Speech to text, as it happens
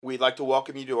We'd like to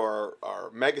welcome you to our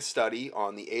mega study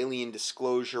on the alien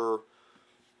disclosure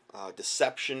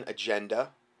deception agenda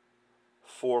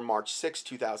for March 6,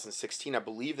 2016. I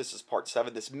believe this is part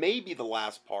 7. This may be the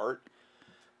last part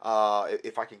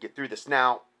if I can get through this.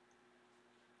 Now,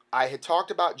 I had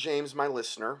talked about James, my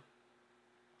listener,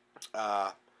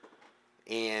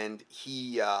 and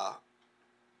he had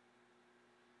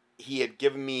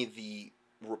given me the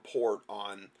report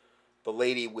on the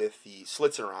lady with the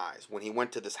slits in her eyes when he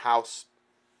went to this house,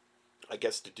 I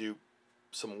guess, to do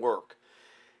some work.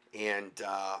 And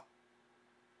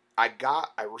I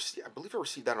believe I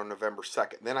received that on November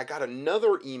 2nd. Then I got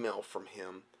another email from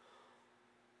him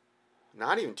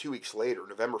not even 2 weeks later,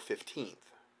 November 15th.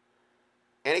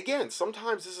 And again,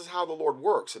 sometimes this is how the Lord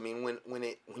works. I mean,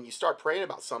 when you start praying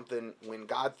about something, when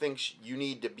God thinks you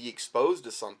need to be exposed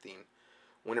to something,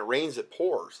 when it rains, it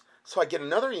pours. So I get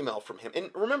another email from him. And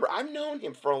remember, I've known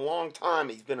him for a long time.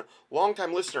 He's been a long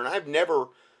time listener, and I've never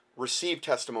received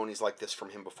testimonies like this from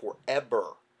him before,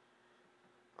 ever.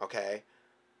 Okay?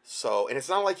 So, and it's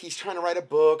not like he's trying to write a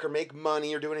book or make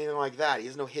money or do anything like that. He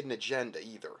has no hidden agenda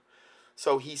either.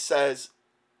 So he says,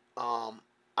 I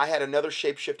had another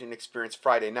shape-shifting experience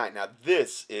Friday night. Now,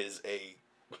 this is a...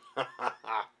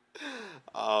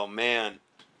 oh, man.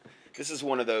 This is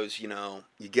one of those, you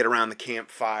get around the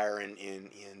campfire and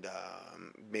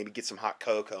maybe get some hot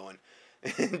cocoa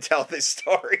and tell this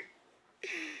story.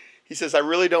 He says, I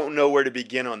really don't know where to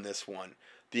begin on this one.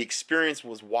 The experience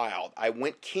was wild. I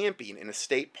went camping in a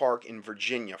state park in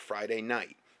Virginia Friday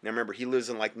night. Now remember, he lives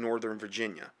in like northern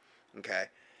Virginia, okay?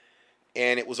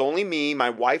 And it was only me. My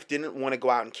wife didn't want to go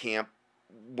out and camp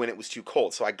when it was too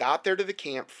cold. So I got there to the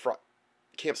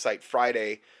campsite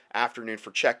Friday afternoon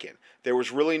for check-in. There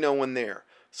was really no one there.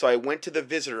 So I went to the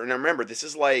visitor. And I remember, this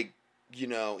is like,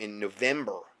 in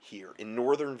November here in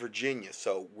northern Virginia.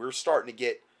 So we're starting to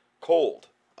get cold,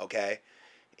 okay?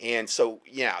 And so,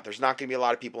 yeah, there's not going to be a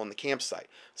lot of people in the campsite.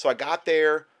 So I got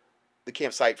there, the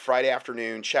campsite, Friday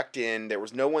afternoon, checked in. There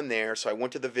was no one there, so I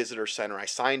went to the visitor center. I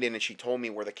signed in, and she told me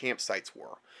where the campsites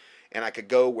were, and I could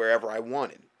go wherever I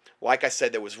wanted. Like I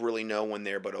said, there was really no one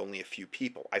there but only a few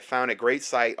people. I found a great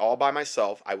site all by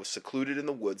myself. I was secluded in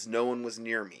the woods. No one was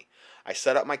near me. I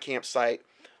set up my campsite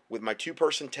with my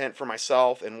two-person tent for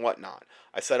myself and whatnot.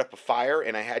 I set up a fire,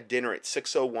 and I had dinner at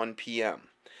 6:01 p.m.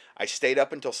 I stayed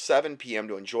up until 7 p.m.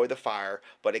 to enjoy the fire,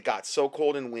 but it got so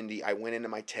cold and windy I went into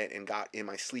my tent and got in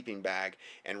my sleeping bag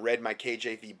and read my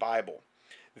KJV Bible.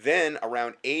 Then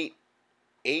around 8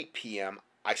 p.m.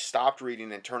 I stopped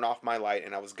reading and turned off my light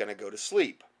and I was going to go to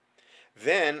sleep.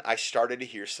 Then I started to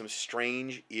hear some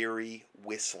strange, eerie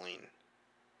whistling.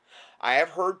 I have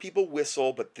heard people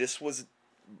whistle, but this was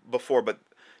before, but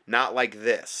not like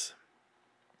this.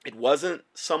 It wasn't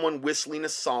someone whistling a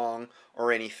song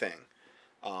or anything.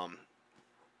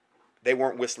 They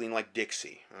weren't whistling like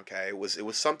Dixie, okay? It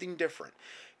was something different.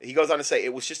 He goes on to say,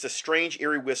 it was just a strange,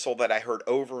 eerie whistle that I heard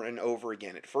over and over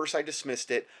again. At first I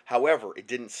dismissed it. However, it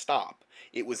didn't stop.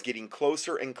 It was getting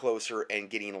closer and closer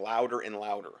and getting louder and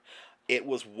louder. It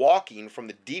was walking from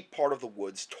the deep part of the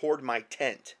woods toward my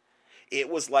tent. It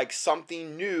was like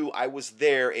something knew I was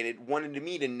there and it wanted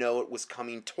me to know it was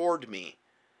coming toward me.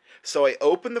 So I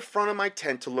opened the front of my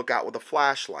tent to look out with a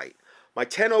flashlight. My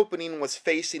tent opening was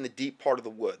facing the deep part of the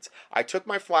woods. I took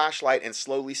my flashlight and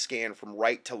slowly scanned from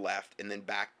right to left and then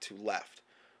back to left,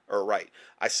 or right.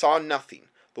 I saw nothing.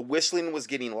 The whistling was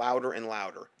getting louder and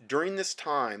louder. During this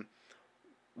time,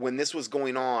 when this was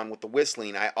going on with the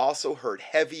whistling, I also heard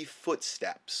heavy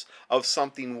footsteps of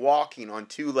something walking on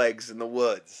two legs in the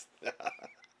woods.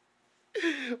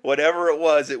 Whatever it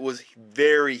was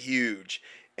very huge,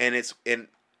 and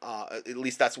at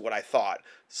least that's what I thought.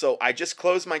 So I just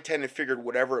closed my tent and figured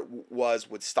whatever it was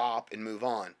would stop and move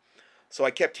on. So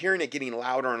I kept hearing it getting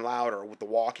louder and louder with the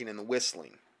walking and the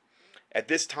whistling. At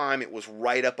this time, it was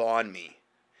right up on me.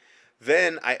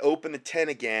 Then I opened the tent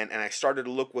again and I started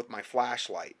to look with my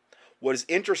flashlight. What is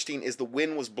interesting is the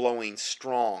wind was blowing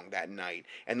strong that night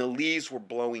and the leaves were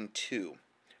blowing too.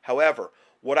 However,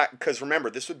 because remember,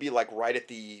 this would be like right at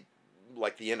the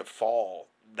end of fall,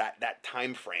 that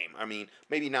time frame. I mean,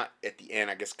 maybe not at the end,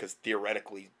 I guess, because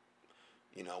theoretically,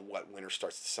 winter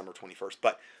starts December 21st.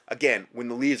 But again, when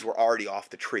the leaves were already off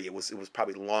the tree, it was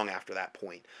probably long after that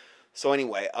point. So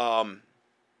anyway,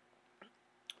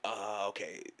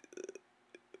 okay,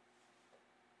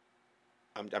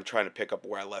 I'm trying to pick up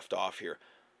where I left off here.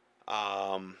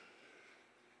 I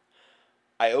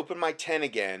opened my tent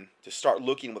again to start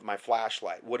looking with my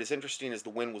flashlight. What is interesting is the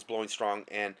wind was blowing strong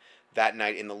and that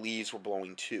night and the leaves were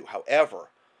blowing too. However,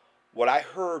 what I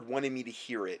heard wanted me to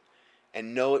hear it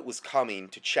and know it was coming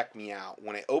to check me out.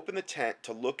 When I opened the tent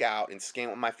to look out and scan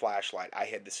with my flashlight, I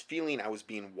had this feeling I was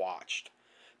being watched.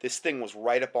 This thing was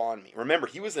right up on me. Remember,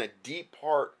 he was in a deep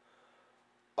part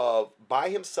of, by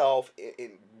himself,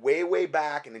 in way, way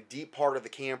back in a deep part of the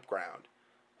campground.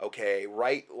 Okay,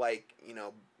 right, like,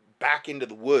 back into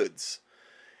the woods.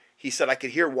 He said I could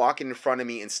hear walking in front of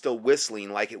me and still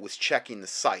whistling like it was checking the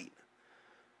site.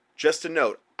 Just a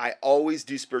note, I always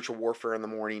do spiritual warfare in the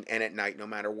morning and at night, no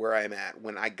matter where I'm at.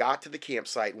 When I got to the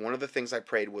campsite, one of the things I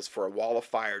prayed was for a wall of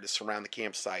fire to surround the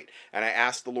campsite. And I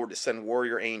asked the Lord to send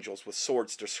warrior angels with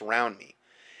swords to surround me.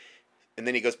 And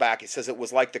then he goes back. He says it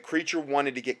was like the creature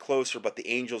wanted to get closer, but the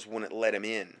angels wouldn't let him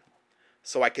in.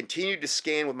 So I continued to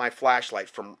scan with my flashlight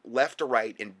from left to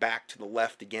right and back to the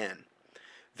left again.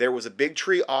 There was a big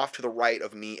tree off to the right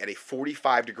of me at a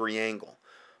 45-degree angle.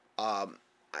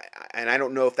 And I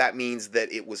don't know if that means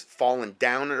that it was falling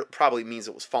down. It probably means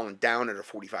it was falling down at a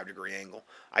 45-degree angle.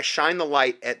 I shined the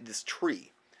light at this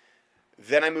tree.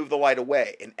 Then I moved the light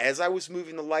away. And as I was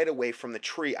moving the light away from the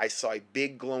tree, I saw a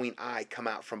big glowing eye come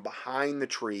out from behind the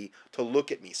tree to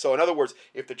look at me. So in other words,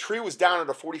 if the tree was down at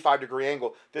a 45-degree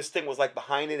angle, this thing was like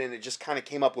behind it, and it just kind of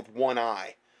came up with one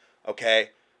eye, okay,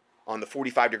 on the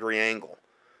 45-degree angle.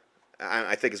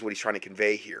 I think is what he's trying to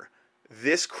convey here.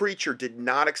 This creature did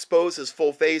not expose his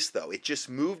full face, though. It just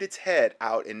moved its head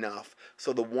out enough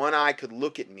so the one eye could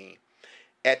look at me.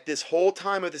 At this whole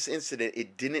time of this incident,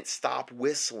 it didn't stop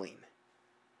whistling.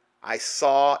 I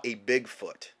saw a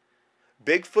Bigfoot.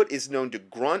 Bigfoot is known to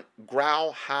grunt,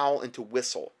 growl, howl, and to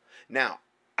whistle. Now,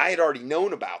 I had already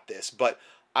known about this, but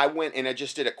I went and I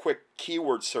just did a quick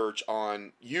keyword search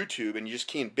on YouTube, and you just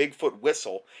key in Bigfoot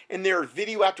whistle, and there are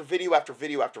video after video after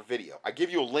video after video. I give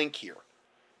you a link here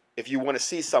if you want to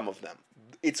see some of them.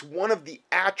 It's one of the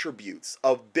attributes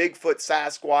of Bigfoot,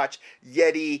 Sasquatch,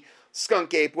 Yeti,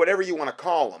 Skunk Ape, whatever you want to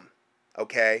call them,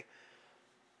 okay,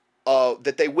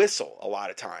 that they whistle a lot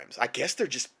of times. I guess they're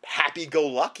just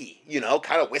happy-go-lucky,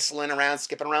 kind of whistling around,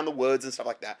 skipping around the woods and stuff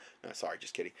like that. No, sorry,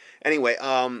 just kidding. Anyway,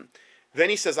 then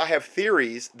he says, I have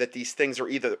theories that these things are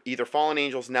either fallen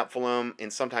angels, Nephilim,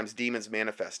 and sometimes demons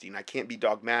manifesting. I can't be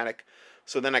dogmatic.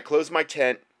 So then I closed my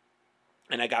tent,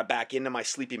 and I got back into my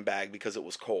sleeping bag because it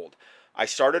was cold. I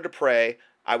started to pray.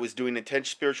 I was doing intense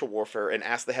spiritual warfare and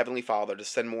asked the Heavenly Father to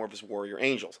send more of his warrior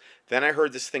angels. Then I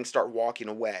heard this thing start walking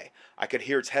away. I could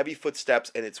hear its heavy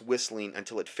footsteps and its whistling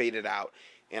until it faded out,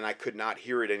 and I could not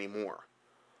hear it anymore.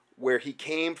 Where he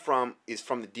came from is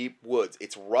from the deep woods.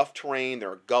 It's rough terrain.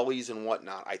 There are gullies and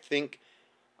whatnot. I think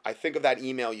of that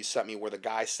email you sent me where the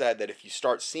guy said that if you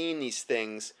start seeing these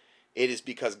things, it is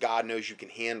because God knows you can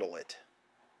handle it.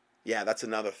 Yeah, that's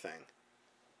another thing.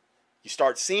 You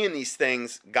start seeing these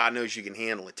things, God knows you can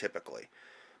handle it typically.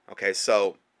 Okay,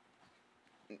 so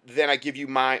then I give you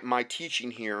my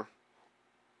teaching here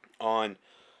on,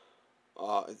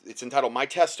 it's entitled My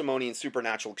Testimony and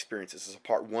Supernatural Experiences. This is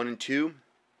part 1 and 2.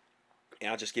 And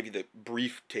I'll just give you the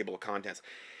brief table of contents.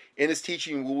 In this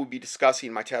teaching, we will be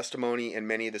discussing my testimony and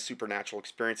many of the supernatural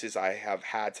experiences I have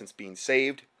had since being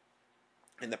saved,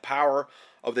 and the power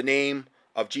of the name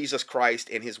of Jesus Christ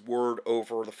and his word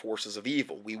over the forces of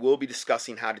evil. We will be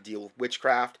discussing how to deal with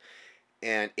witchcraft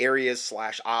and areas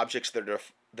 / objects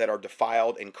that are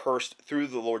defiled and cursed through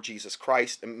the Lord Jesus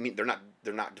Christ. I mean, they're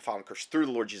not defiled and cursed through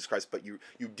the Lord Jesus Christ, but you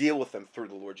deal with them through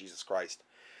the Lord Jesus Christ.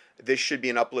 This should be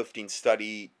an uplifting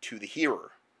study to the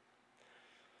hearer.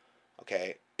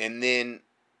 Okay, and then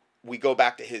we go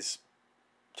back to his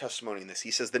testimony in this.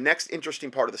 He says, the next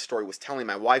interesting part of the story was telling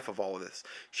my wife of all of this.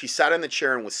 She sat in the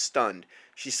chair and was stunned.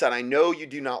 She said, I know you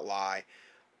do not lie,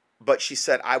 but she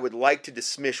said, I would like to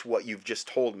dismiss what you've just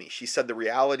told me. She said the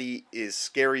reality is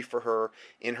scary for her.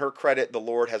 In her credit, the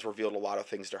Lord has revealed a lot of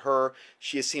things to her.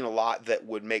 She has seen a lot that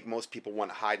would make most people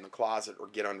want to hide in the closet or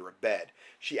get under a bed.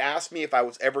 She asked me if I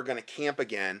was ever going to camp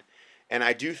again, and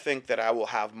I do think that I will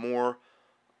have more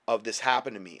of this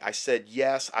happen to me. I said,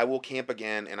 yes, I will camp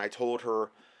again, and I told her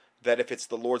that if it's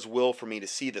the Lord's will for me to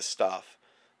see this stuff,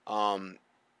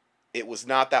 it was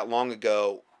not that long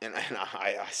ago, and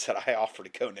I said I offer to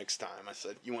go next time. I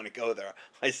said, you want to go there?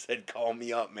 I said, call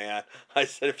me up, man. I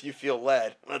said, if you feel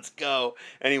led, let's go.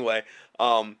 Anyway,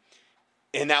 and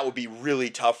that would be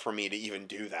really tough for me to even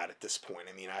do that at this point.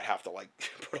 I mean, I'd have to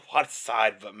put a lot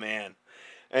aside, but man.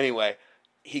 Anyway,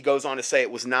 he goes on to say, it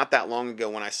was not that long ago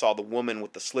when I saw the woman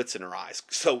with the slits in her eyes.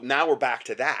 So now we're back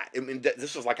to that. I mean,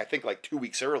 this was I think 2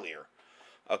 weeks earlier.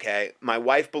 Okay, my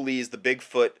wife believes the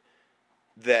Bigfoot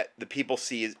that the people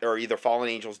see are either fallen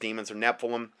angels, demons, or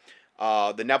Nephilim.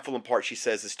 The Nephilim part, she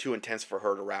says, is too intense for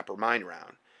her to wrap her mind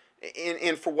around.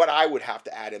 And for what I would have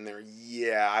to add in there,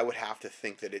 yeah, I would have to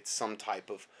think that it's some type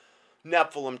of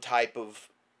Nephilim type of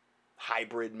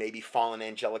hybrid, maybe fallen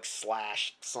angelic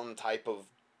slash some type of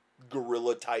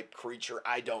gorilla type creature.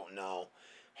 I don't know.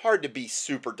 Hard to be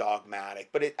super dogmatic,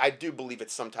 but I do believe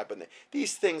it's some type of.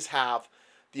 These things have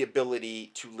the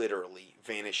ability to literally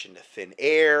vanish into thin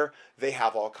air. They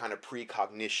have all kind of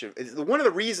precognition. One of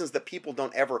the reasons that people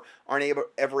aren't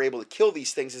ever able to kill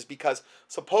these things is because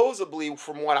supposedly,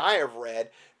 from what I have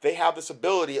read, they have this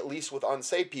ability, at least with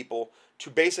unsaved people, to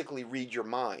basically read your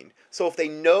mind. So if they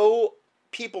know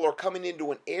people are coming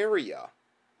into an area,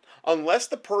 unless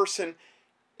the person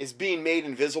is being made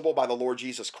invisible by the Lord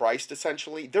Jesus Christ,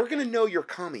 essentially, they're going to know you're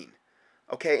coming.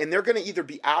 Okay, and they're going to either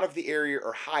be out of the area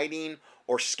or hiding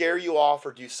or scare you off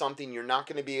or do something. You're not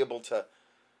going to be able to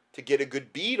get a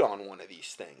good bead on one of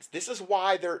these things. This is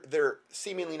why they're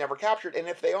seemingly never captured. And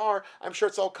if they are, I'm sure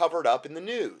it's all covered up in the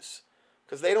news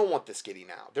because they don't want this getting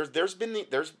out. There's been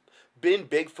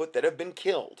Bigfoot that have been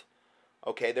killed.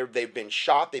 Okay, they've been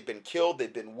shot, they've been killed,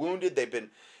 they've been wounded,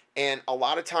 and a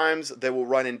lot of times they will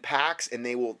run in packs and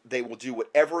they will do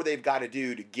whatever they've got to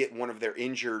do to get one of their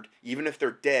injured, even if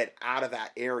they're dead, out of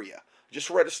that area. Just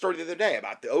read a story the other day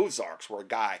about the Ozarks where a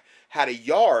guy had a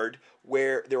yard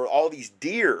where there were all these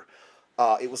deer.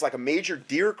 It was like a major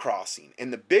deer crossing,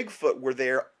 and the Bigfoot were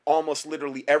there almost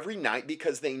literally every night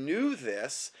because they knew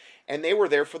this, and they were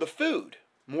there for the food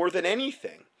more than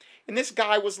anything. And this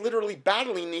guy was literally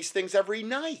battling these things every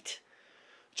night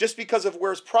just because of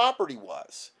where his property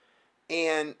was.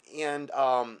 And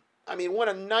I mean, what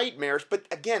a nightmare. But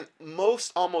again,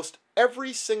 almost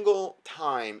every single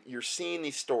time you're seeing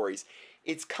these stories,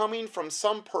 it's coming from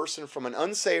some person from an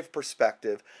unsaved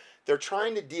perspective. They're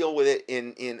trying to deal with it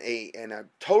in a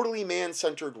totally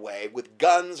man-centered way with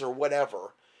guns or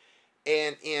whatever.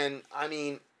 And I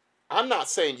mean, I'm not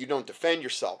saying you don't defend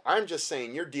yourself. I'm just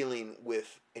saying you're dealing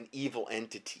with an evil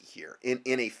entity here in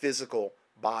a physical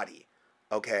body.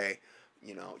 Okay?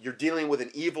 You know, you're dealing with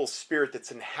an evil spirit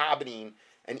that's inhabiting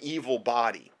an evil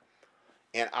body.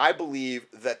 And I believe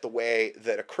that the way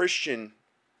that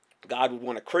God would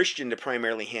want a Christian to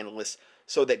primarily handle this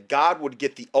so that God would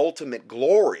get the ultimate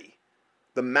glory,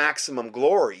 the maximum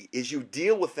glory, is you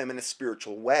deal with them in a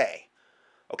spiritual way.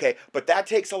 Okay? But that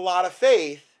takes a lot of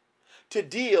faith to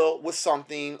deal with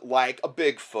something like a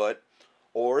Bigfoot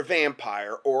or a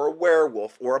vampire or a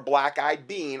werewolf or a black-eyed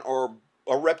being or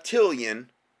a reptilian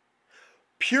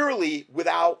purely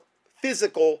without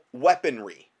physical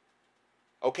weaponry.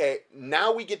 Okay,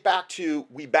 now we get back to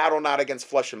we battle not against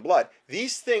flesh and blood.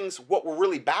 These things, what we're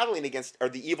really battling against are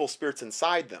the evil spirits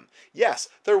inside them. Yes,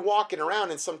 they're walking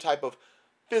around in some type of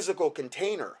physical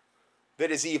container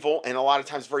that is evil and a lot of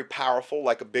times very powerful,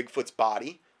 like a Bigfoot's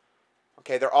body.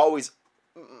 Okay, they're always,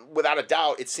 without a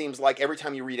doubt, it seems like every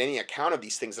time you read any account of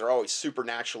these things, they're always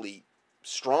supernaturally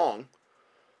strong.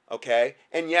 Okay,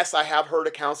 and yes, I have heard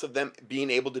accounts of them being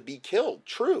able to be killed.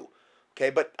 True. Okay,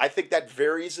 but I think that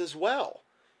varies as well.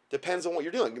 Depends on what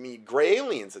you're doing. I mean, gray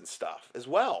aliens and stuff as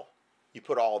well. You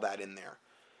put all that in there.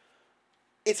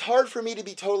 It's hard for me to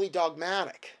be totally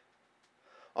dogmatic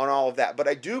on all of that, but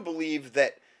I do believe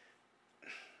that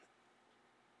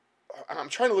I'm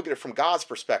trying to look at it from God's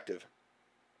perspective.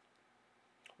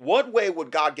 What way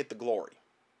would God get the glory?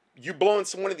 You blowing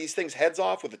one of these things heads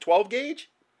off with a 12 gauge?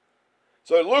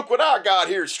 So look what I got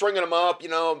here, stringing them up,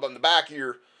 on the back of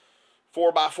your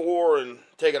 4x4 and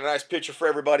taking a nice picture for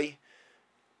everybody.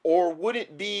 Or would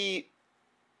it be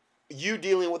you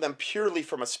dealing with them purely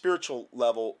from a spiritual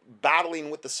level, battling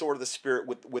with the sword of the Spirit?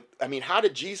 How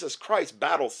did Jesus Christ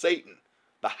battle Satan?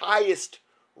 The highest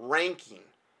ranking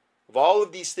of all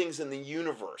of these things in the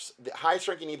universe, the highest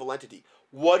ranking evil entity.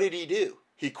 What did he do?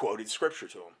 He quoted scripture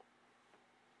to him.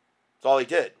 That's all he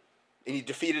did. And he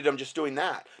defeated him just doing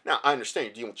that. Now, I understand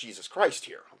you're dealing with Jesus Christ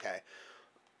here, okay?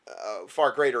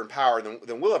 Far greater in power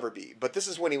than we'll ever be. But this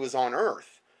is when he was on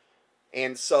earth.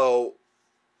 And so,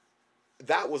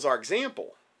 that was our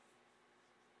example.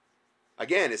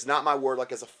 Again, it's not my word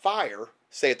like as a fire,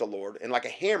 saith the Lord, and like a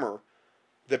hammer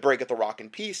that breaketh the rock in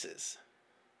pieces.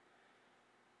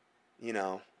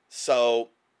 So,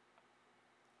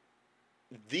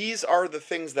 these are the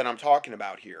things that I'm talking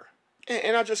about here.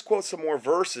 And I'll just quote some more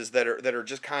verses that are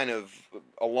just kind of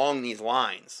along these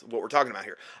lines, what we're talking about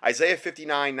here. Isaiah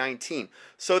 59:19.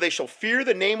 So they shall fear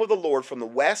the name of the Lord from the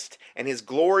west, and his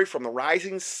glory from the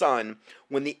rising sun.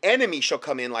 When the enemy shall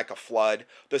come in like a flood,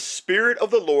 the Spirit of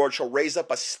the Lord shall raise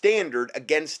up a standard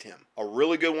against him. A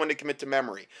really good one to commit to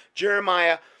memory.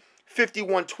 Jeremiah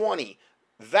 51:20.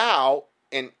 Thou,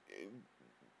 and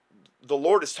the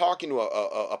Lord is talking to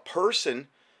a person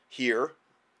here,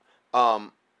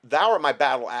 thou art my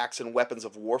battle axe and weapons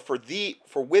of war. For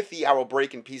with thee I will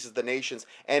break in pieces the nations,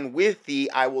 and with thee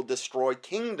I will destroy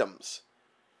kingdoms.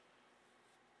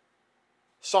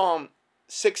 Psalm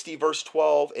 60 verse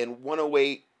 12 and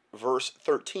 108 verse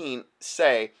 13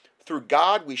 say, through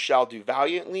God we shall do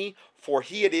valiantly, for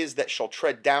he it is that shall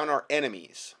tread down our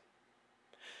enemies.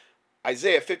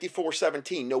 Isaiah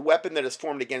 54:17, no weapon that is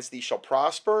formed against thee shall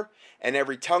prosper, and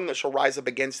every tongue that shall rise up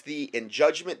against thee in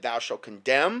judgment thou shalt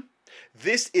condemn.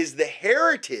 This is the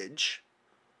heritage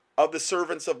of the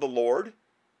servants of the Lord.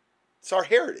 It's our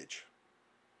heritage.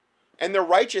 And their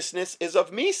righteousness is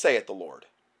of me, saith the Lord.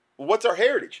 What's our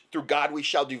heritage? Through God we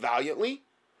shall do valiantly,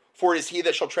 for it is he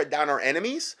that shall tread down our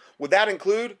enemies. Would that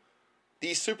include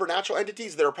these supernatural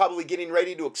entities that are probably getting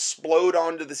ready to explode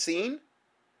onto the scene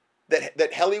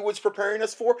that Hollywood's preparing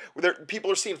us for? Where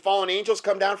people are seeing fallen angels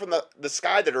come down from the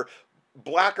sky that are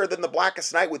blacker than the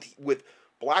blackest night with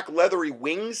black leathery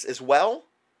wings as well?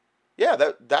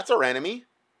 Yeah, that's our enemy.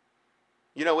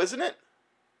 Isn't it?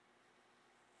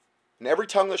 And every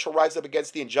tongue that shall rise up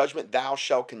against thee in judgment thou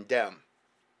shalt condemn.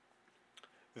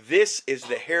 This is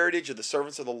the heritage of the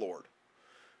servants of the Lord,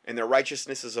 and their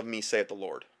righteousness is of me, saith the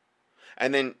Lord.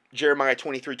 And then Jeremiah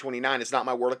 23:29, is not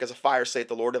my word like as a fire, saith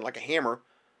the Lord, and like a hammer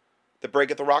that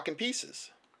breaketh the rock in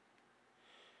pieces.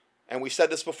 And we said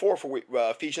this before for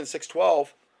Ephesians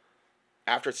 6:12,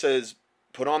 after it says,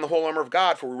 put on the whole armor of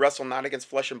God, for we wrestle not against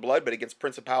flesh and blood, but against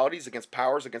principalities, against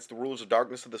powers, against the rulers of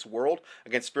darkness of this world,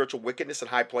 against spiritual wickedness in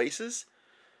high places.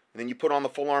 And then you put on the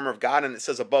full armor of God, and it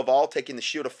says, above all, taking the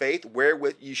shield of faith,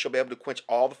 wherewith you shall be able to quench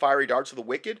all the fiery darts of the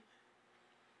wicked.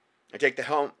 And take the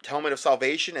helmet of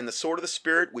salvation and the sword of the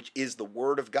Spirit, which is the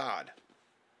word of God.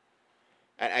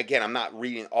 And again, I'm not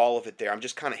reading all of it there. I'm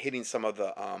just kind of hitting some of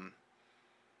the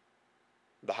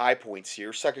high points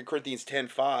here. 2 Corinthians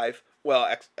 10:5.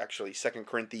 Well, actually, 2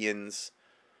 Corinthians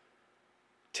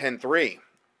 10:3.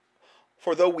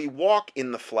 For though we walk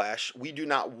in the flesh, we do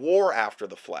not war after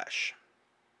the flesh.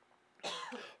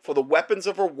 For the weapons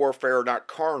of our warfare are not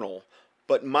carnal,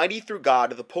 but mighty through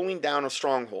God to the pulling down of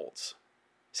strongholds.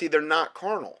 See, they're not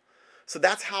carnal. So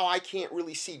that's how I can't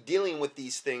really see dealing with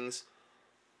these things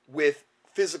with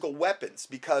physical weapons,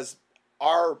 because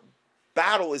our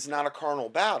battle is not a carnal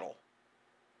battle.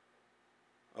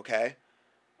 Okay?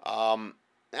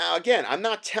 Now, again, I'm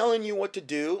not telling you what to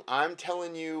do. I'm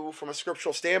telling you from a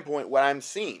scriptural standpoint what I'm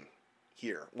seeing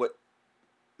here.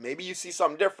 Maybe you see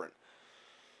something different.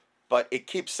 But it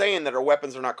keeps saying that our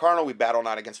weapons are not carnal. We battle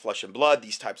not against flesh and blood,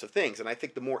 these types of things. And I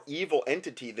think the more evil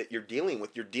entity that you're dealing with,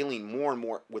 you're dealing more and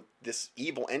more with this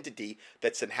evil entity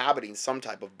that's inhabiting some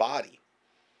type of body.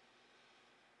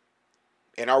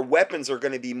 And our weapons are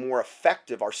going to be more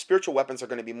effective. Our spiritual weapons are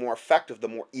going to be more effective the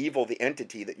more evil the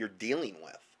entity that you're dealing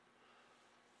with.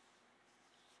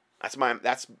 That's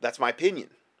my opinion.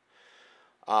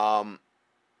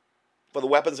 For the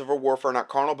weapons of our warfare are not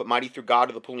carnal, but mighty through God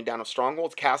to the pulling down of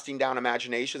strongholds, casting down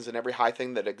imaginations and every high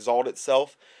thing that exalts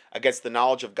itself against the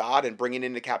knowledge of God, and bringing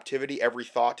into captivity every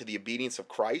thought to the obedience of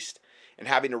Christ, and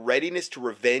having a readiness to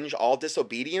revenge all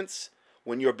disobedience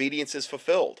when your obedience is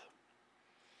fulfilled.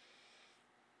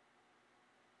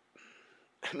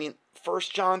 I mean,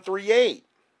 1 John 3:8.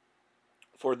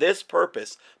 For this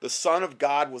purpose the Son of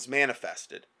God was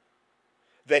manifested,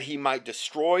 that he might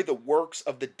destroy the works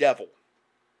of the devil.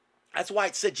 That's why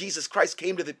it said Jesus Christ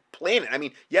came to the planet. I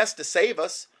mean, yes, to save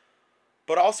us,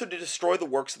 but also to destroy the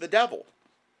works of the devil.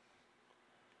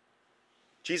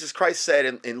 Jesus Christ said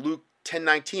in Luke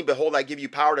 10:19, behold, I give you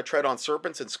power to tread on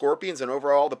serpents and scorpions and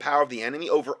over all the power of the enemy,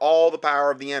 over all the power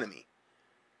of the enemy.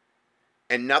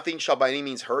 And nothing shall by any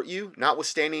means hurt you.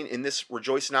 Notwithstanding in this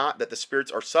rejoice not that the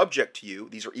spirits are subject to you.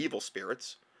 These are evil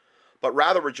spirits. But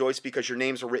rather rejoice because your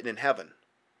names are written in heaven.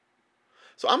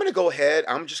 So I'm going to go ahead.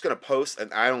 I'm just going to post,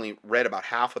 and I only read about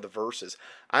half of the verses.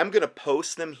 I'm going to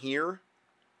post them here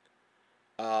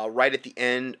right at the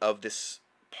end of this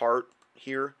part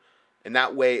here. And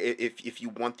that way, if you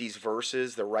want these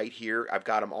verses, they're right here. I've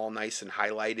got them all nice and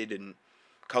highlighted and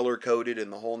color-coded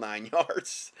and the whole 9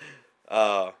 yards.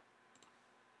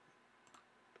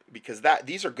 Because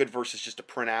these are good verses just to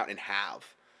print out and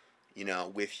have,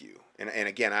 with you. And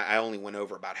again, I only went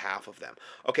over about half of them.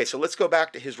 Okay, so let's go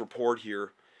back to his report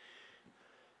here.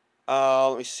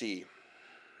 Let me see.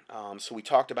 So we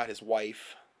talked about his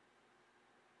wife.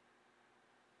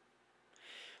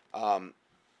 I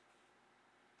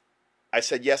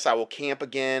said, yes, I will camp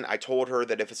again. I told her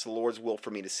that if it's the Lord's will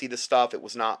for me to see the stuff, it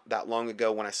was not that long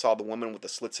ago when I saw the woman with the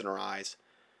slits in her eyes.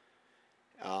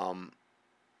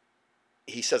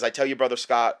 He says, I tell you, Brother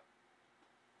Scott,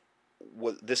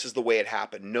 this is the way it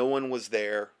happened. No one was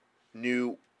there,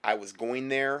 knew I was going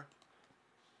there.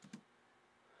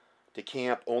 to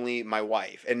camp, only my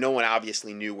wife. And no one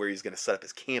obviously knew where he was going to set up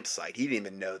his campsite. He didn't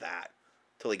even know that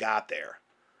till he got there.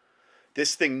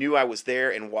 This thing knew I was there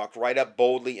and walked right up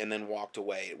boldly and then walked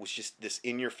away. It was just this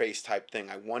in-your-face type thing.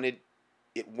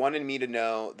 It wanted me to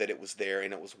know that it was there,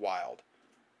 and it was wild.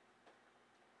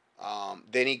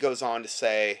 Then he goes on to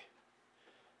say,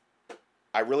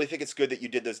 I really think it's good that you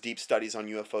did those deep studies on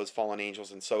UFOs, fallen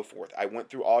angels, and so forth. I went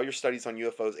through all your studies on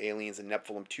UFOs, aliens, and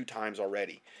Nephilim 2 times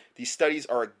already. These studies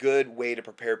are a good way to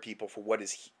prepare people for what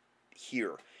is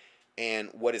here and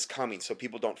what is coming, so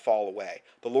people don't fall away.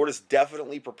 The Lord is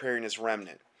definitely preparing his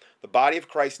remnant. The body of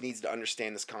Christ needs to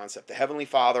understand this concept. The Heavenly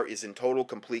Father is in total,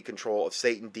 complete control of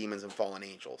Satan, demons, and fallen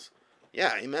angels.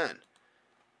 Yeah, amen.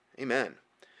 Amen.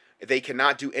 They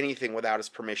cannot do anything without his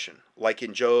permission. Like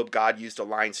in Job, God used a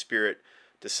lying spirit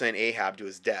to send Ahab to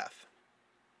his death.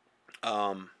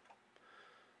 The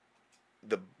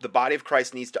body of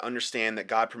Christ needs to understand that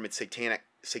God permits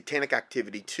satanic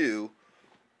activity to,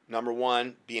 number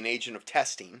one, be an agent of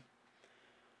testing.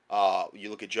 You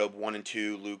look at Job 1 and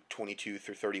 2, Luke 22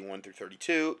 through 31 through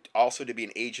 32. Also to be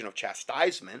an agent of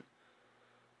chastisement,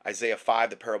 Isaiah 5,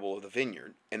 the parable of the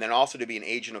vineyard. And then also to be an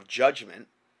agent of judgment,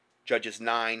 Judges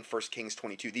 9, 1 Kings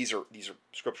 22. These are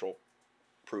scriptural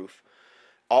proof.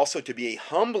 Also to be a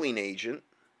humbling agent,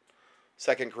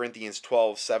 2 Corinthians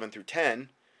 12, 7 through 10.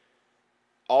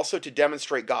 Also to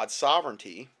demonstrate God's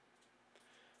sovereignty,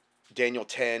 Daniel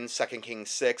 10, 2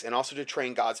 Kings 6. And also to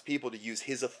train God's people to use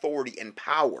his authority and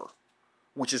power,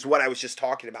 which is what I was just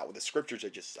talking about with the scriptures I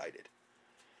just cited.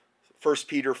 1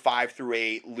 Peter 5 through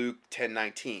 8, Luke 10,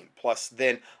 19. Plus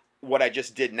then what I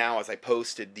just did now is I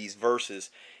posted these verses,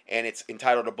 and it's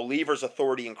entitled A Believer's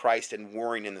Authority in Christ and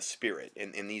Warring in the Spirit.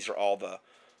 And these are all the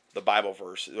Bible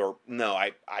verses. Or no,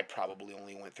 I probably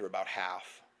only went through about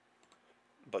half,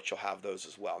 but you'll have those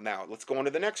as well. Now, let's go on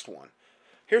to the next one.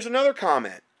 Here's another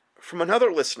comment from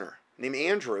another listener named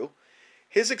Andrew.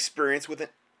 His experience with an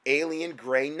alien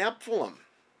gray Nephilim.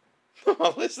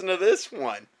 Listen to this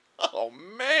one. Oh,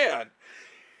 man.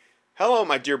 Hello,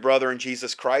 my dear brother in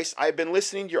Jesus Christ. I've been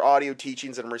listening to your audio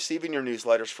teachings and receiving your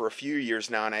newsletters for a few years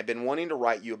now, and I've been wanting to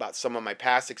write you about some of my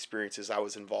past experiences. I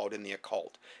was involved in the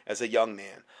occult as a young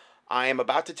man. I am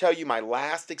about to tell you my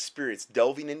last experience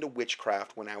delving into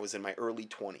witchcraft when I was in my early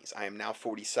 20s. I am now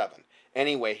 47.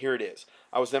 Anyway, here it is.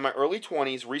 I was in my early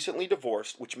 20s, recently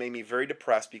divorced, which made me very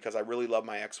depressed because I really love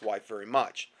my ex-wife very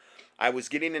much. I was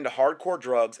getting into hardcore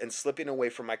drugs and slipping away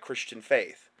from my Christian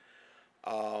faith.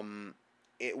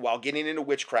 While getting into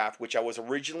witchcraft, which I was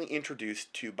originally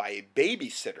introduced to by a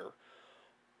babysitter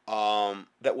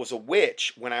that was a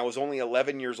witch when I was only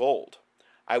 11 years old.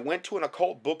 I went to an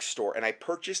occult bookstore and I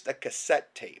purchased a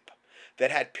cassette tape that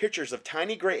had pictures of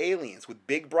tiny gray aliens with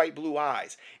big bright blue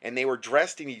eyes, and they were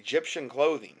dressed in Egyptian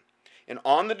clothing. And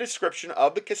on the description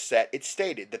of the cassette, it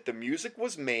stated that the music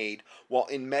was made while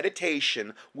in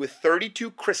meditation with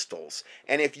 32 crystals,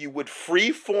 and if you would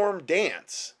free-form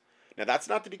dance. Now, that's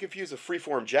not to be confused with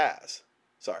freeform jazz.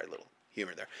 Sorry, little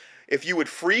humor there. If you would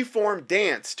freeform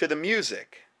dance to the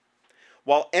music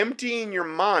while emptying your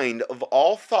mind of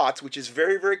all thoughts, which is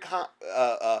very, very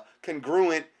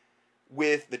congruent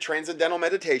with the transcendental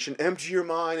meditation, empty your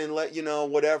mind and let,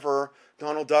 whatever,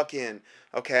 Donald Duck in,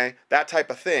 okay, that type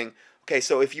of thing. Okay,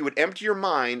 so if you would empty your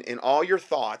mind and all your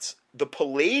thoughts, the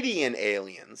Palladian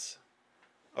aliens,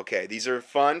 okay, these are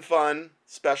fun,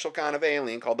 special kind of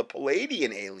alien called the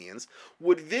Palladian aliens,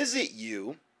 would visit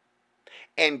you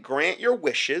and grant your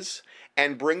wishes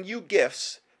and bring you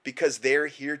gifts because they're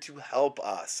here to help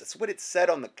us. That's what it said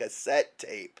on the cassette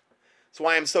tape. That's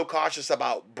why I'm so cautious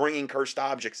about bringing cursed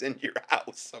objects into your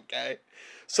house, okay?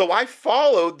 So I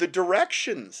followed the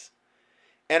directions.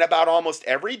 And about almost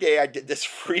every day I did this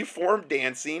free-form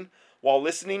dancing while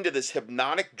listening to this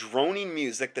hypnotic droning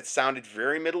music that sounded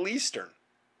very Middle Eastern.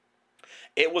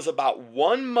 It was about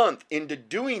 1 month into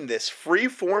doing this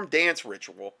free-form dance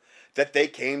ritual that they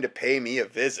came to pay me a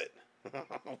visit.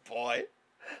 Oh boy.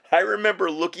 I remember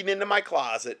looking into my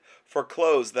closet for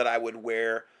clothes that I would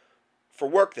wear for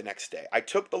work the next day. I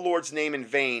took the Lord's name in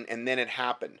vain, and then it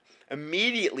happened.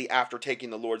 Immediately after taking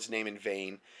the Lord's name in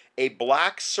vain, a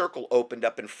black circle opened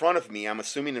up in front of me, I'm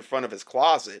assuming in front of his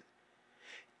closet.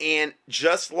 And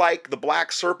just like the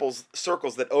black circles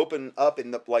that open up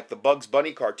in the Bugs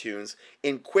Bunny cartoons,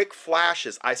 in quick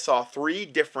flashes, I saw 3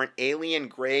 different alien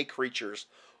gray creatures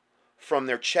from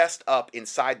their chest up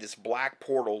inside this black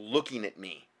portal looking at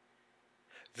me.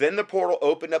 Then the portal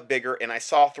opened up bigger and I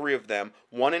saw 3 of them,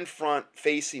 1 in front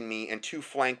facing me and 2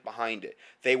 flanked behind it.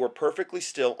 They were perfectly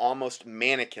still, almost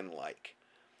mannequin-like.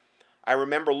 I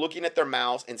remember looking at their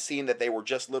mouths and seeing that they were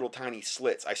just little tiny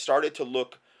slits. I started to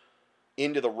look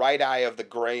into the right eye of the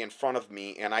gray in front of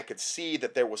me, and I could see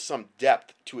that there was some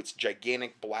depth to its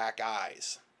gigantic black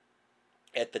eyes.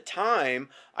 At the time,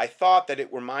 I thought that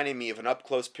it reminded me of an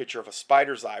up-close picture of a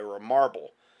spider's eye or a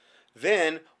marble.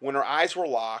 Then, when her eyes were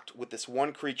locked with this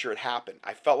one creature, it happened.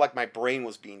 I felt like my brain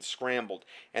was being scrambled,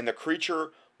 and the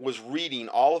creature was reading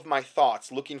all of my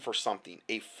thoughts, looking for something.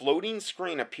 A floating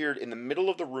screen appeared in the middle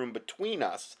of the room between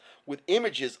us, with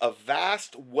images of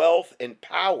vast wealth and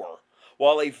power,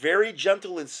 while a very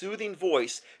gentle and soothing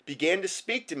voice began to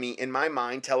speak to me in my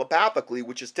mind telepathically,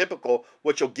 which is typical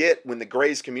what you'll get when the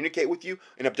Greys communicate with you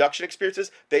in abduction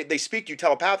experiences. They speak to you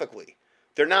telepathically.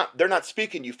 They're not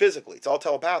speaking to you physically. It's all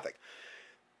telepathic.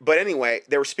 But anyway,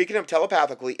 they were speaking to him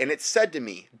telepathically, and it said to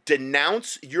me,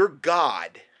 "Denounce your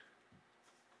God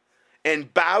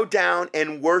and bow down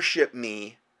and worship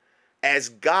me as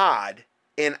God,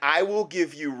 and I will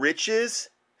give you riches,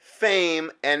 fame,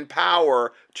 and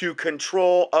power to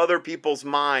control other people's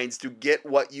minds to get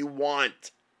what you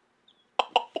want."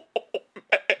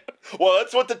 Well,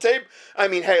 that's what the tape. I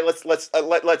mean, hey, let's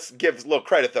give a little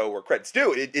credit though where credit's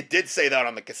due. It did say that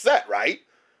on the cassette, right?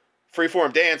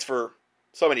 Freeform dance for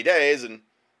so many days, and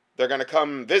they're gonna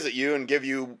come visit you and give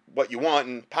you what you want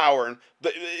and power. And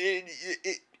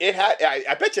it had.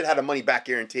 I bet you it had a money back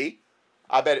guarantee.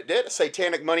 I bet it did. A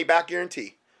satanic money back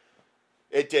guarantee.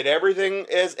 It did everything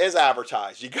as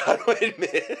advertised. You gotta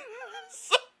admit.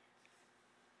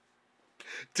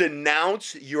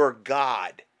 Denounce your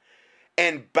God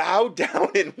and bow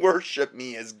down and worship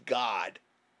me as God,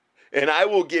 and I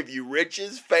will give you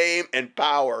riches, fame, and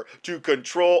power to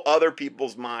control other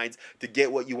people's minds to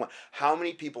get what you want. How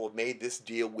many people have made this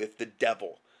deal with the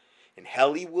devil? In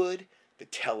Hollywood, the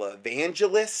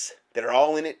televangelists that are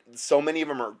all in it, so many of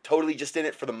them are totally just in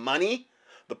it for the money.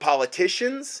 The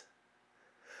politicians,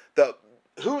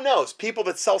 who knows, people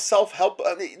that sell self-help.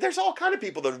 I mean, there's all kind of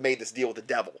people that have made this deal with the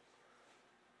devil.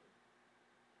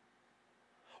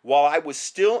 While I was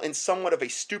still in somewhat of a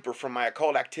stupor from my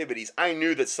occult activities, I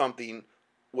knew that something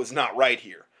was not right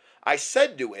here. I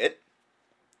said to it,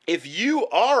 "If you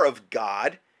are of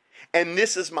God, and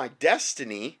this is my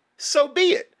destiny, so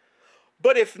be it.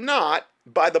 But if not,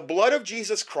 by the blood of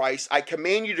Jesus Christ, I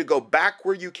command you to go back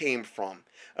where you came from."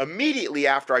 Immediately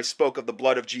after I spoke of the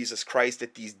blood of Jesus Christ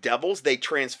at these devils, they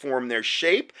transformed their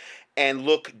shape and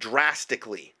look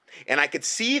drastically. And I could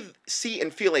see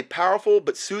and feel a powerful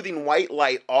but soothing white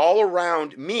light all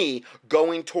around me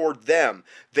going toward them.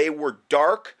 They were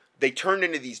dark. They turned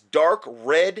into these dark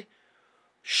red,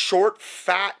 short,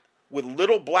 fat, with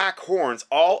little black horns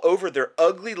all over their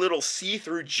ugly little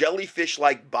see-through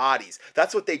jellyfish-like bodies.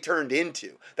 That's what they turned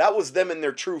into. That was them in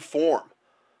their true form.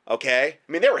 Okay?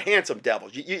 I mean, they were handsome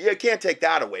devils. You can't take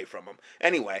that away from them.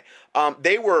 Anyway,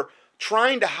 they were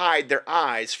trying to hide their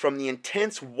eyes from the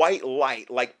intense white light,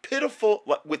 like pitiful,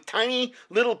 with tiny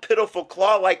little pitiful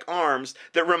claw-like arms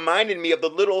that reminded me of the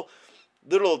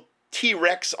little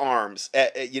T-Rex arms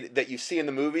that you see in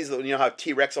the movies. You know how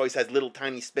T-Rex always has little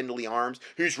tiny spindly arms?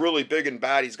 He's really big and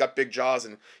bad. He's got big jaws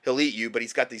and he'll eat you, but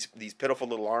he's got these pitiful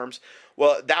little arms.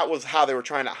 Well, that was how they were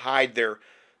trying to hide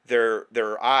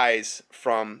their eyes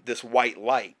from this white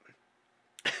light.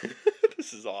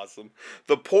 This is awesome.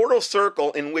 The portal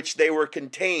circle in which they were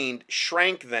contained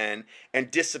shrank then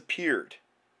and disappeared.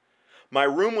 My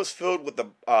room was filled with the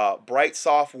bright,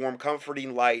 soft, warm,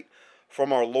 comforting light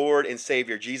from our Lord and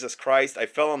Savior, Jesus Christ. I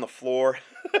fell on the floor.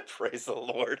 Praise the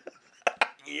Lord.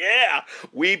 Yeah.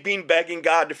 Weeping, begging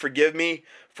God to forgive me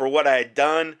for what I had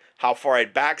done, how far I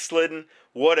had backslidden.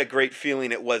 What a great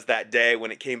feeling it was that day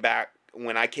when I came back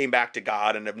to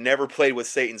God, and have never played with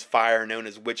Satan's fire known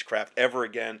as witchcraft ever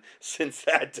again since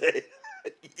that day.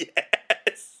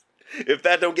 Yes. If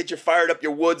that don't get you fired up,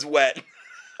 your wood's wet.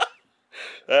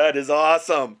 That is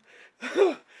awesome.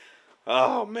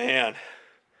 Oh, man.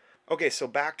 Okay, so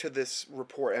back to this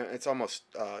report, and it's almost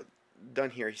done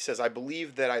here. He says, "I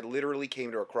believe that I literally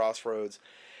came to a crossroads,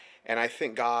 and I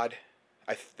thank God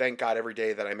every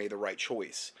day that I made the right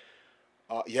choice."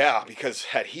 Yeah, because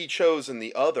had he chosen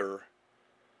the other,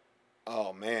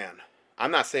 oh man,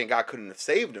 I'm not saying God couldn't have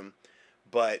saved him,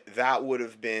 but that would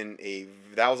have been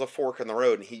that was a fork in the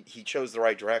road, and he chose the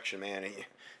right direction, man. If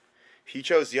he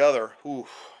chose the other, it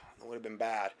would have been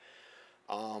bad.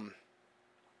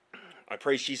 I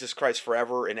praise Jesus Christ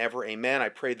forever and ever. Amen. I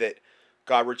pray that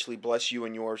God richly bless you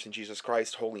and yours in Jesus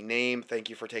Christ's holy name. Thank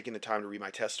you for taking the time to read my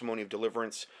testimony of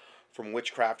deliverance from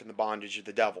witchcraft and the bondage of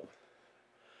the devil.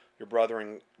 Your brother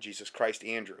in Jesus Christ,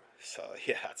 Andrew. So,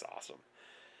 yeah, that's awesome.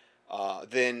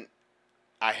 Then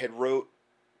I had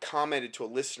commented to a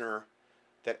listener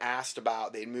that asked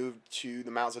about, they moved to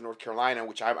the mountains of North Carolina,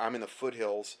 which I'm in the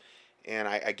foothills, And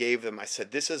I gave them, I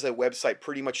said, this is a website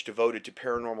pretty much devoted to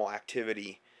paranormal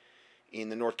activity in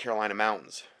the North Carolina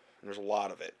mountains. And there's a lot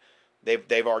of it.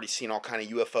 They've already seen all kind of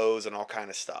UFOs and all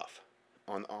kind of stuff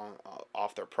on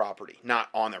off their property. Not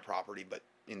on their property, but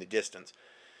in the distance.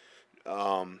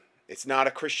 It's not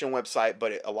a Christian website,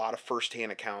 but a lot of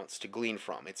first-hand accounts to glean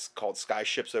from. It's called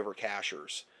Skyships Over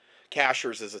Cashers.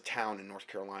 Cashers is a town in North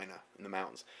Carolina in the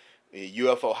mountains. A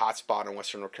UFO hotspot in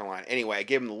western North Carolina. Anyway, I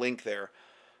gave them the link there.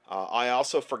 I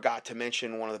also forgot to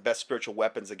mention one of the best spiritual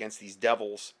weapons against these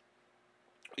devils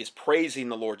is praising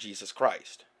the Lord Jesus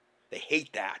Christ. They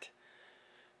hate that.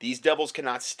 These devils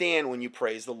cannot stand when you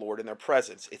praise the Lord in their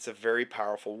presence. It's a very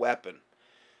powerful weapon.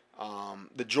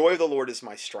 The joy of the Lord is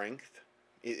my strength.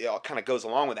 It all kind of goes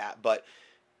along with that, but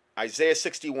Isaiah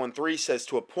 61:3 says,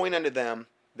 to appoint unto them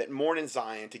that mourn in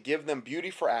Zion, to give them beauty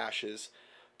for ashes,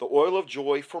 the oil of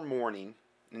joy for mourning,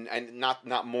 and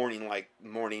not mourning like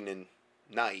morning and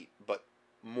night, but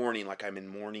mourning like I'm in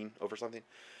mourning over something,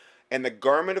 and the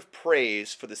garment of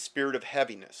praise for the spirit of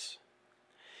heaviness,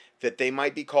 that they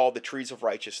might be called the trees of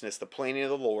righteousness, the planting of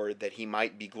the Lord, that he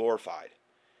might be glorified.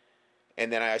 And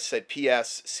then I said,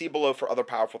 P.S., see below for other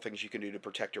powerful things you can do to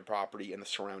protect your property and the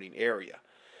surrounding area.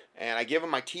 And I give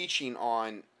them my teaching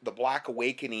on the Black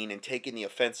Awakening and taking the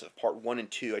offensive, part 1 and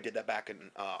 2. I did that back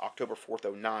in October 4th,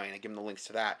 2009. I give them the links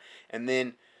to that. And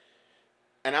then,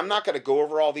 and I'm not going to go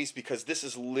over all these because this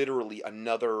is literally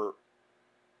another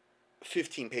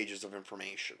 15 pages of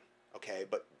information. Okay,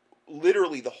 but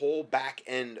literally the whole back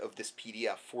end of this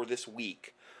PDF for this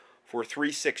week, for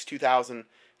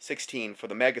 3/6/2016, for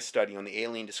the mega study on the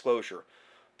alien disclosure,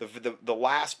 the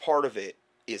last part of it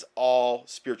is all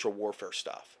spiritual warfare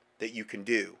stuff that you can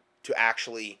do to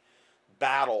actually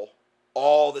battle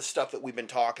all the stuff that we've been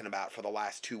talking about for the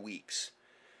last 2 weeks.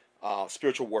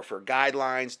 Spiritual warfare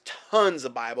guidelines, tons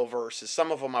of Bible verses.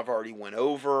 Some of them I've already went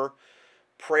over.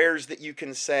 Prayers that you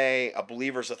can say, a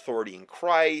believer's authority in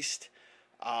Christ.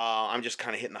 I'm just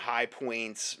kind of hitting the high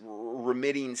points.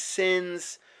 Remitting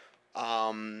sins.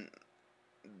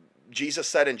 Jesus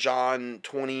said in John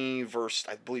 20, verse,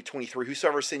 I believe 23,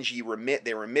 whosoever sins ye remit,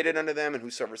 they are remitted unto them, and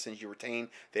whosoever sins you retain,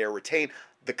 they are retained.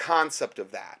 The concept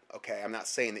of that, okay? I'm not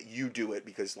saying that you do it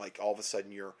because, like, all of a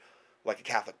sudden you're like a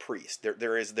Catholic priest.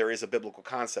 There is a biblical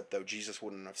concept, though. Jesus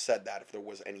wouldn't have said that if there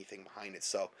was anything behind it.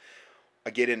 So I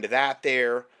get into that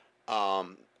there.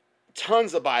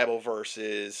 Tons of Bible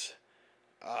verses.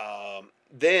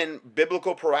 Then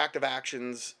biblical proactive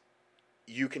actions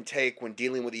you can take when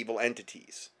dealing with evil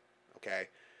entities. Okay,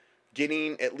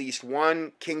 getting at least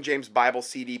one King James Bible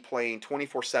CD playing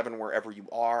 24/7 wherever you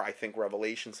are. I think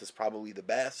Revelations is probably the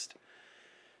best.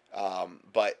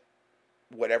 But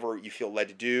whatever you feel led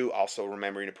to do. Also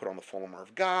remembering to put on the full armor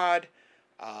of God.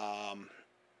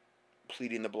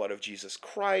 Pleading the blood of Jesus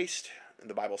Christ. And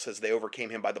the Bible says they overcame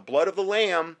him by the blood of the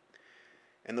Lamb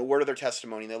and the word of their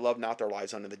testimony. They loved not their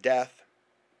lives unto the death.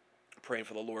 Praying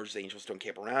for the Lord's angels to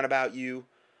encamp around about you.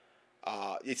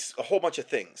 It's a whole bunch of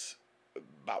things.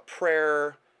 About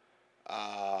prayer,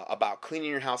 about cleaning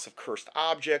your house of cursed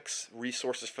objects,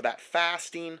 resources for that,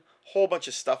 fasting, whole bunch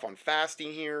of stuff on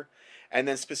fasting here, and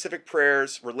then specific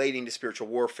prayers relating to spiritual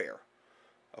warfare.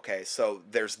 Okay, so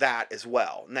there's that as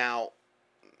well. Now,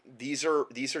 these are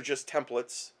just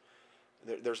templates.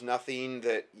 There's nothing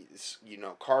that is,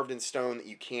 carved in stone that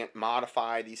you can't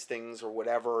modify these things or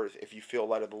whatever if you feel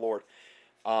led of the Lord.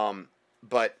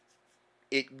 But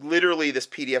it literally, this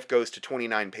PDF goes to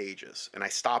 29 pages, and I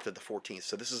stopped at the 14th.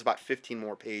 So this is about 15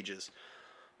 more pages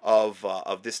of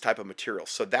this type of material.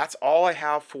 So that's all I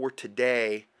have for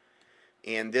today,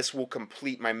 and this will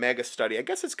complete my mega study. I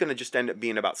guess it's going to just end up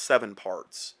being about 7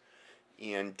 parts.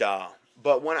 And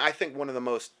but I think one of the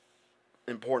most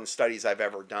important studies I've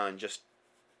ever done, just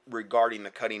regarding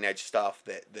the cutting edge stuff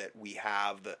that we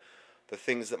have, the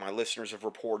things that my listeners have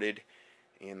reported,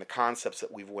 and the concepts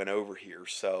that we've went over here.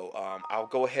 So I'll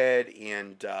go ahead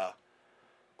and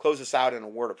close this out in a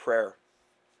word of prayer.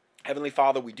 Heavenly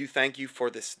Father, we do thank you for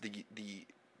the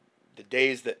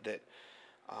days that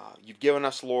you've given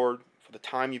us, Lord, for the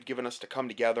time you've given us to come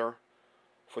together,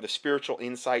 for the spiritual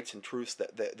insights and truths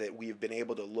that we have been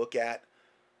able to look at.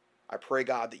 I pray,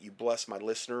 God, that you bless my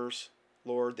listeners,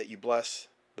 Lord, that you bless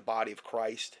the body of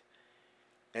Christ,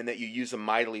 and that you use them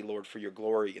mightily, Lord, for your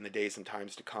glory in the days and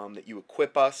times to come, that you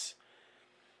equip us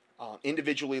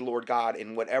individually, Lord God,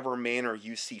 in whatever manner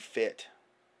you see fit.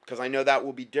 Because I know that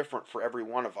will be different for every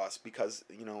one of us, because,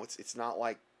 it's not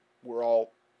like we're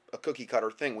all a cookie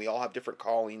cutter thing. We all have different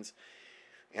callings.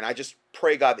 And I just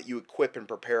pray, God, that you equip and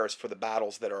prepare us for the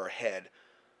battles that are ahead.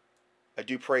 I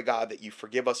do pray, God, that you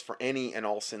forgive us for any and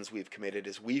all sins we have committed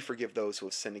as we forgive those who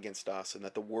have sinned against us, and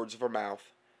that the words of our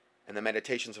mouth and the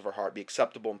meditations of our heart be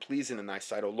acceptable and pleasing in thy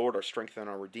sight, O Lord, our strength and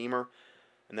our Redeemer,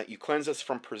 and that you cleanse us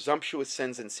from presumptuous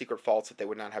sins and secret faults, that they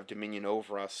would not have dominion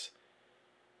over us.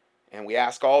 And we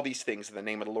ask all these things in the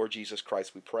name of the Lord Jesus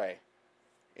Christ, we pray.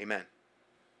 Amen.